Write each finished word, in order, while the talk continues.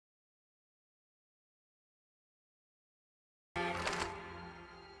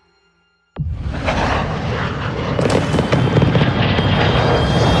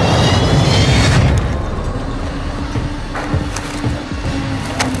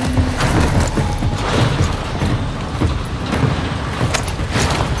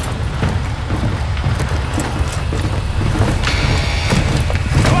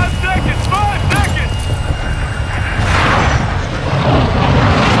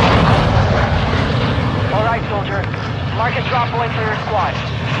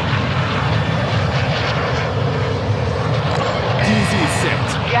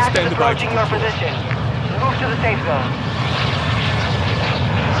Gas is approaching your position. Move to the safe zone.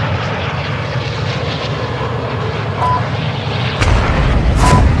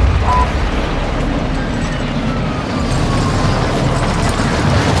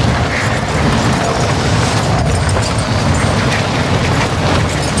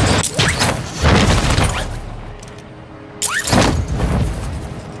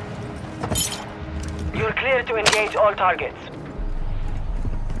 You're clear to engage all targets.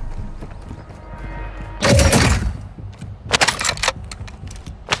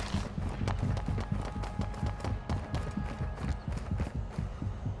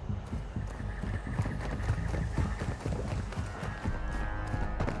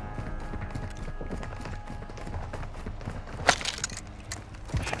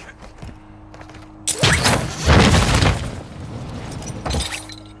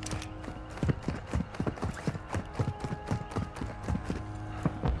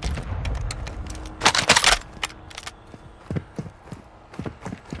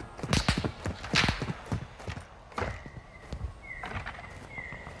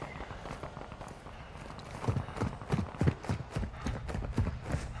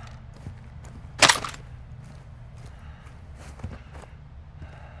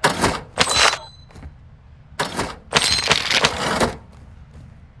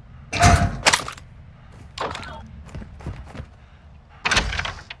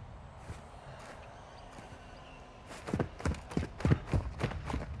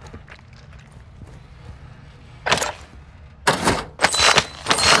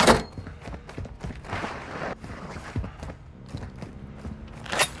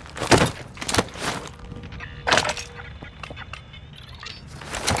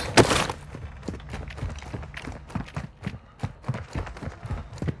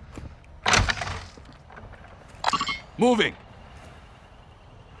 Moving!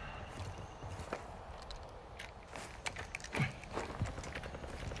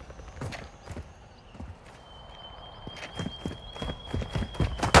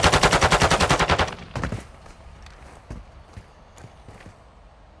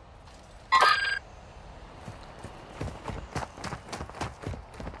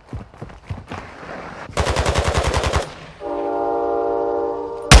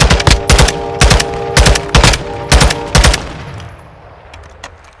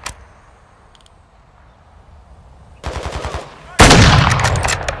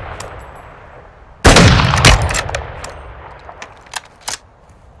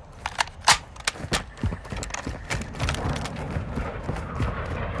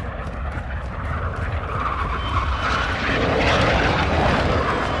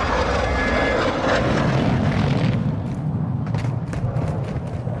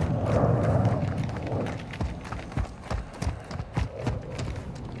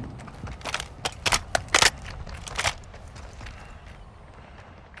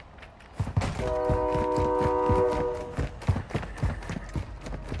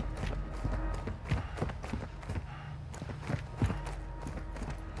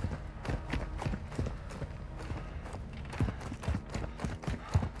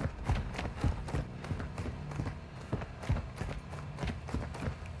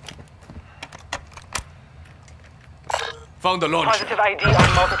 Found the launcher. Positive ID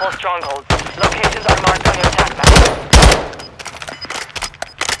on multiple strongholds. Locations are marked on your attack map.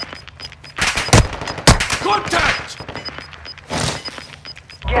 Contact!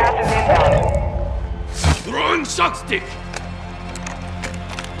 Gas is inbound. Throwing shot stick!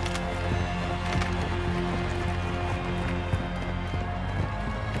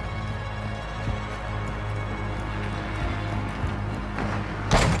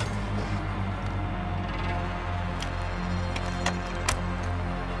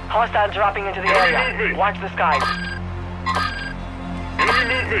 Hostile dropping into the area. Watch the skies.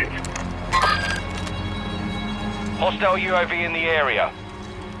 Enemy movement! Hostile UAV in the area.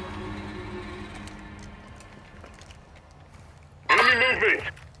 Enemy movement!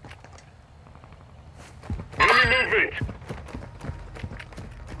 Enemy movement!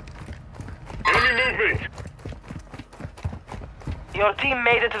 Enemy movement! Your team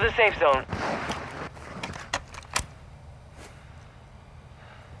made it to the safe zone.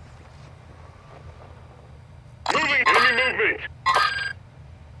 Moving! Enemy movement!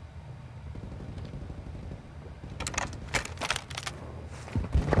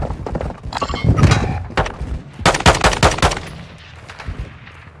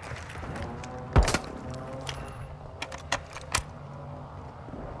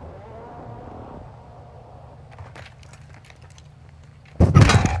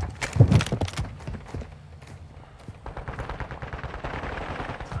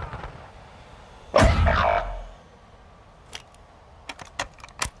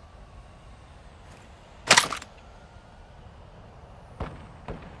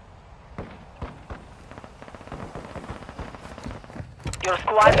 Your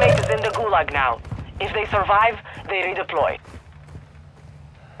squad mate is in the gulag now. If they survive, they redeploy.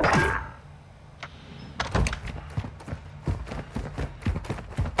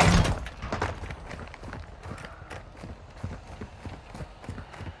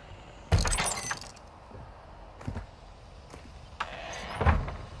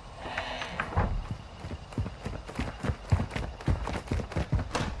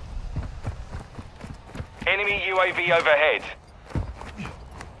 Enemy UAV overhead.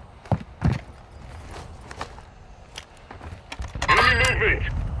 Enemy movement.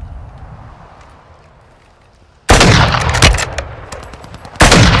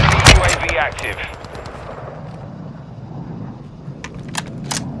 Enemy UAV active.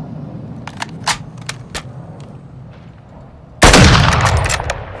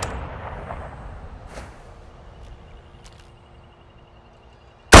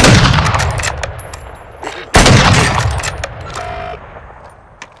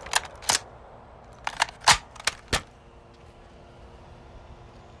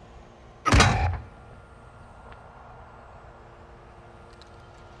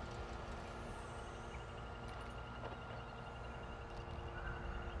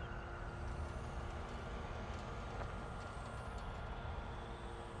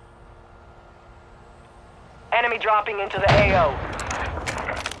 Enemy dropping into the AO.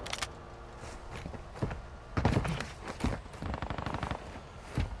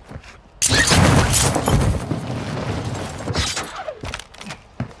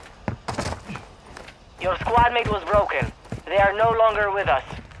 Your squad mate was broken. They are no longer with us.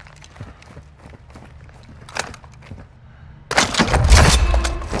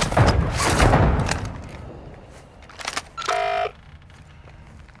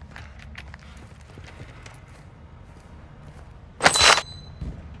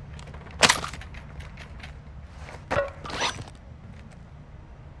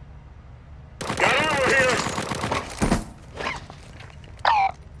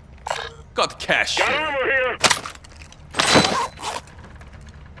 Got cash. Got armor here.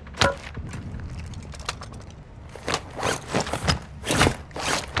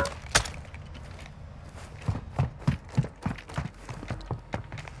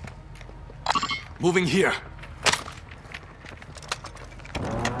 Moving here.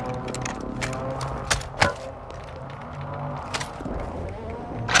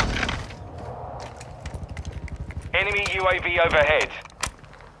 Enemy UAV overhead.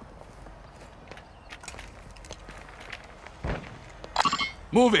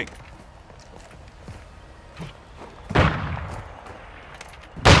 Moving.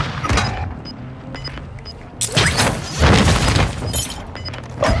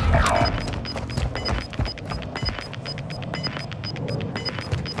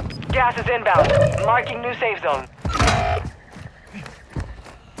 Gas is inbound. Marking new safe zone.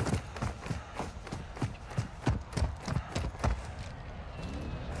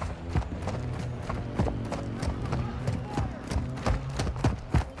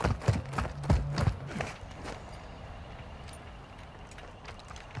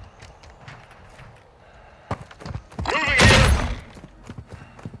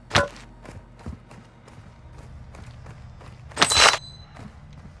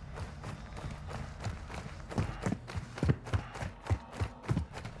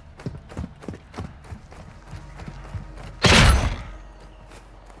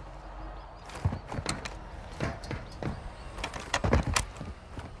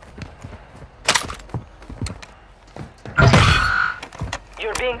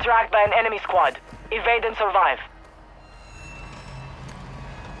 You're being tracked by an enemy squad. Evade and survive.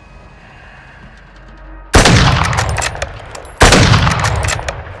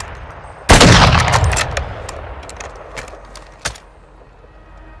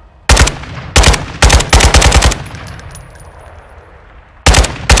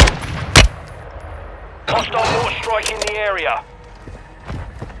 Hostile mortar strike in the area.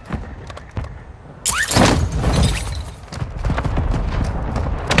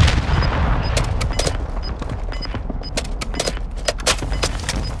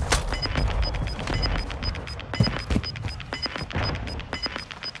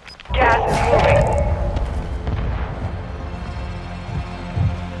 Gas is moving.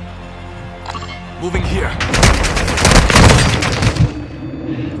 Moving here.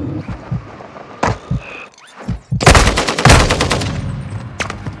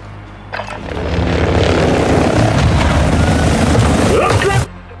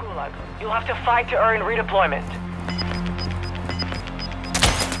 The gulag. You'll have to fight to earn redeployment.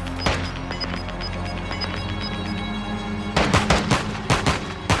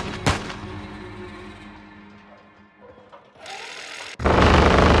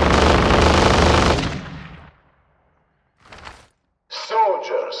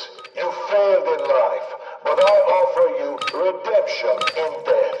 this. You failed in life, but I offer you redemption in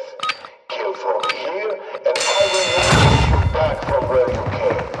death. Kill for me here, and I will release you back from where you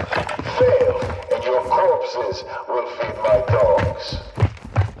came. Fail, and your corpses will feed my dogs.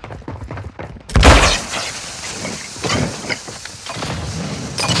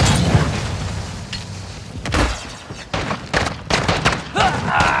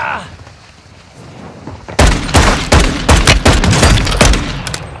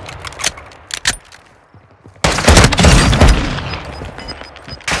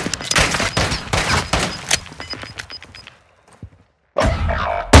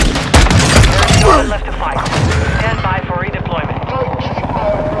 Left to fight. Stand by for redeployment. I keep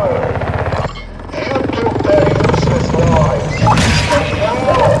my word. You took their useless lives. But now,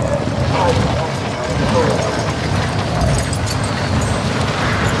 I put you first.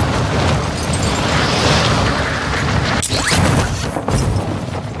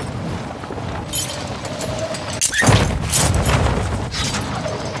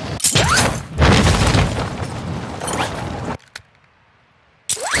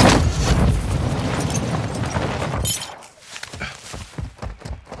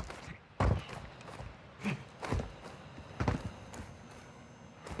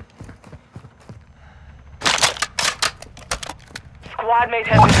 Squad mates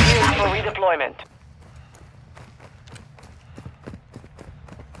have been cleared for redeployment.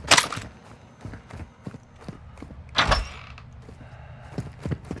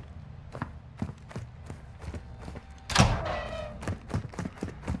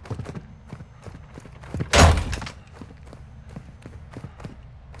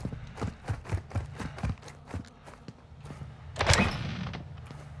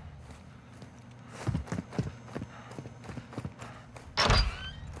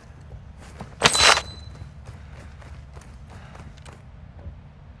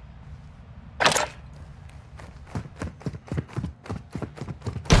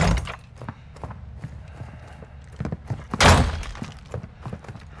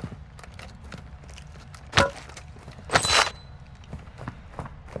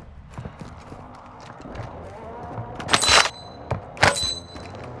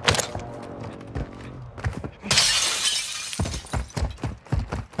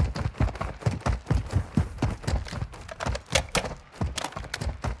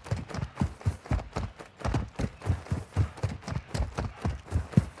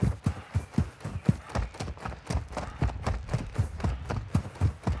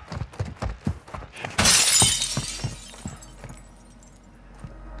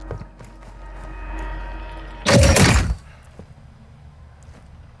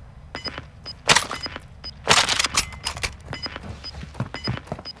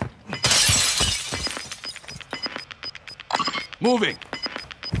 Moving!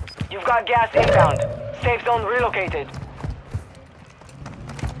 You've got gas inbound. Safe zone relocated.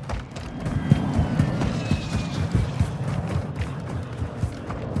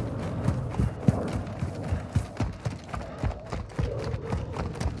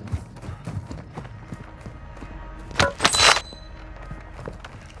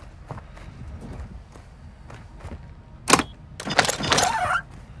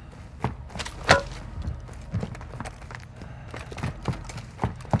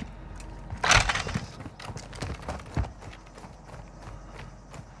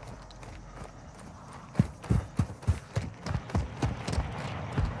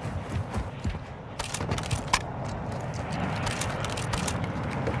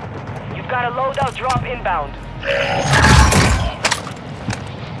 Got a loadout drop inbound.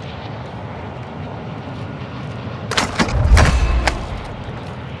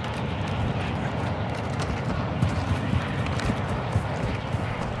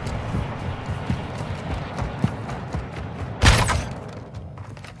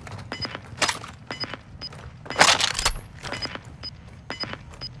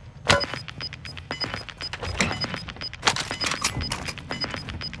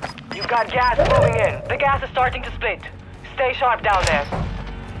 Got gas moving in. The gas is starting to split. Stay sharp down there.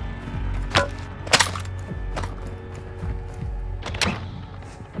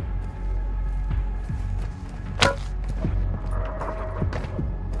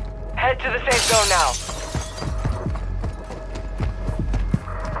 Head to the safe zone now.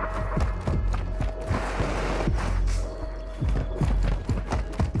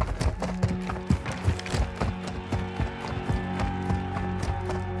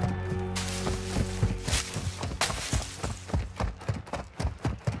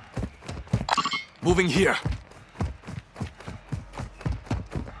 Moving here.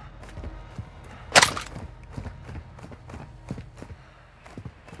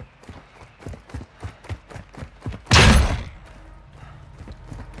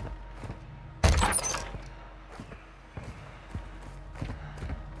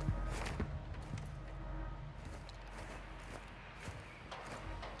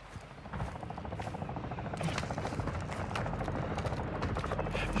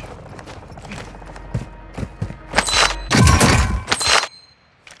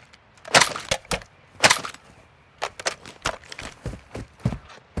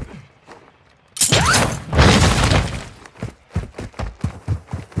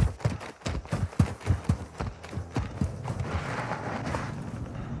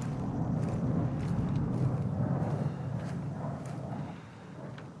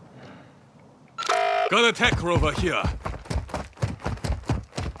 Got a tech rover here.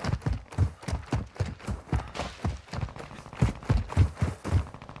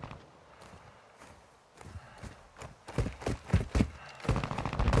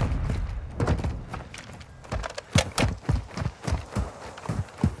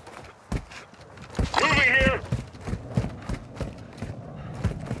 Moving here.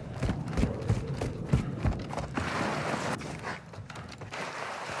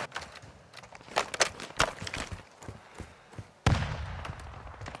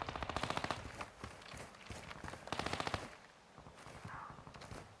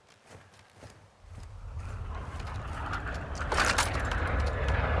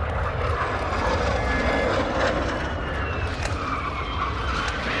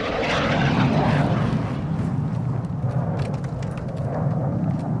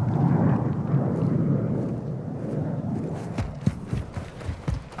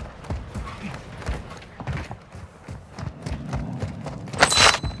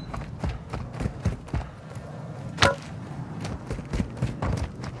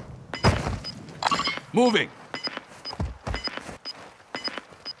 Moving.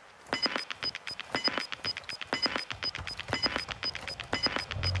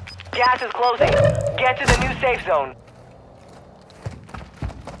 Gas is closing. Get to the new safe zone.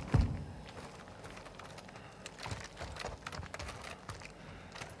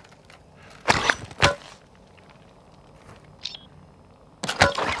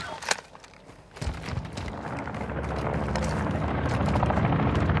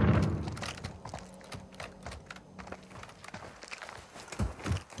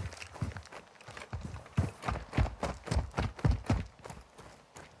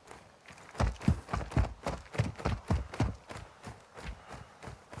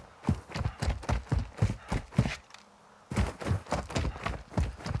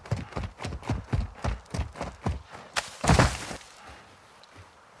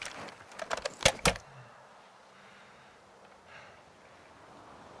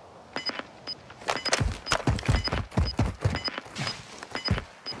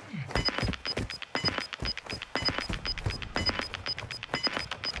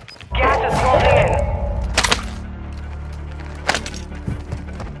 Gas is closing in.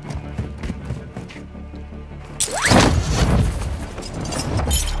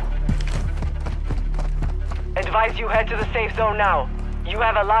 Advise you head to the safe zone now. You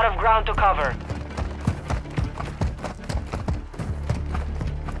have a lot of ground to cover.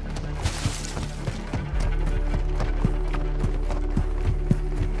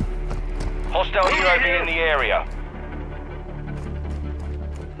 Hostile UAV in the area.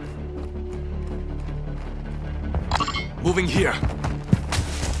 Moving here.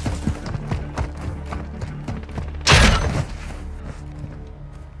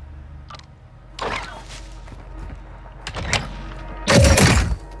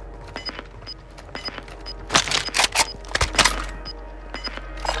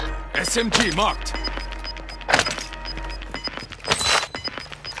 SMG marked.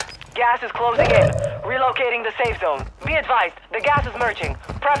 Gas is closing in. Relocating the safe zone. Be advised, the gas is merging.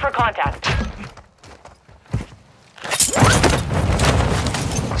 Prep for contact.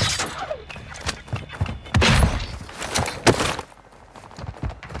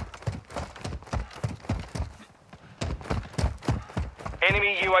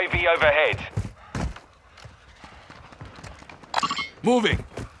 Enemy UAV overhead. Moving.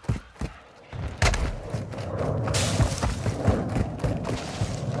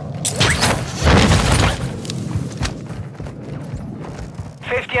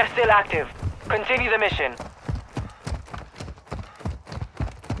 Are still active. Continue the mission.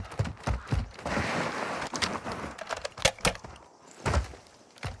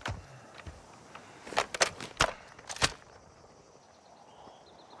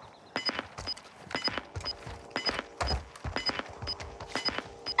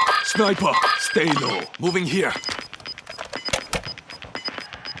 Sniper, stay low. Moving here.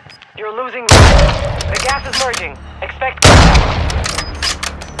 You're losing ground. The gas is merging. Expect contact.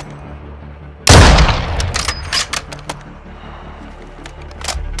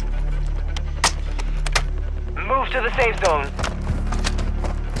 Move to the safe zone.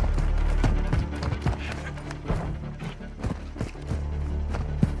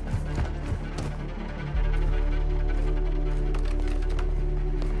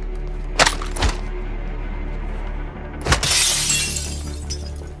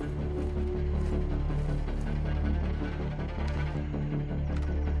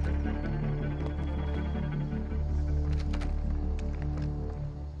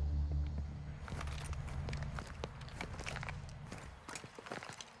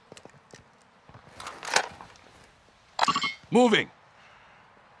 Moving.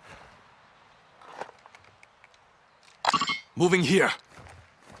 Moving here.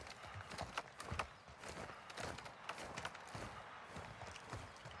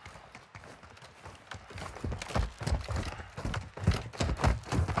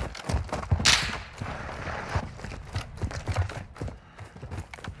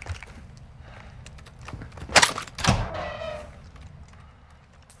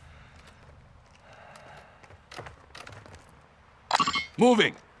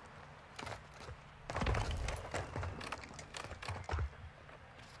 Moving.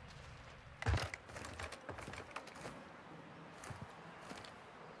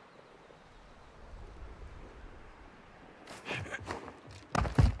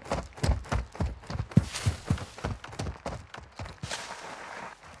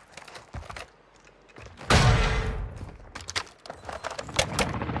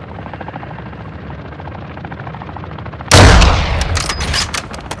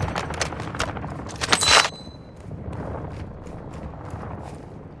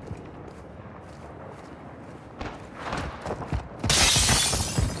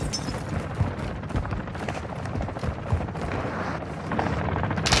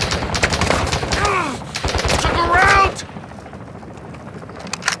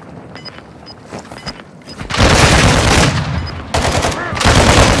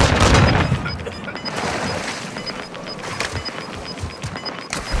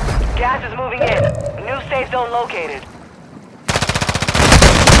 Gas is moving in. New safe zone located. 25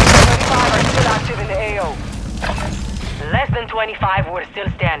 are still active in the AO. Less than 25 were still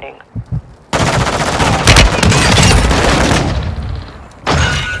standing.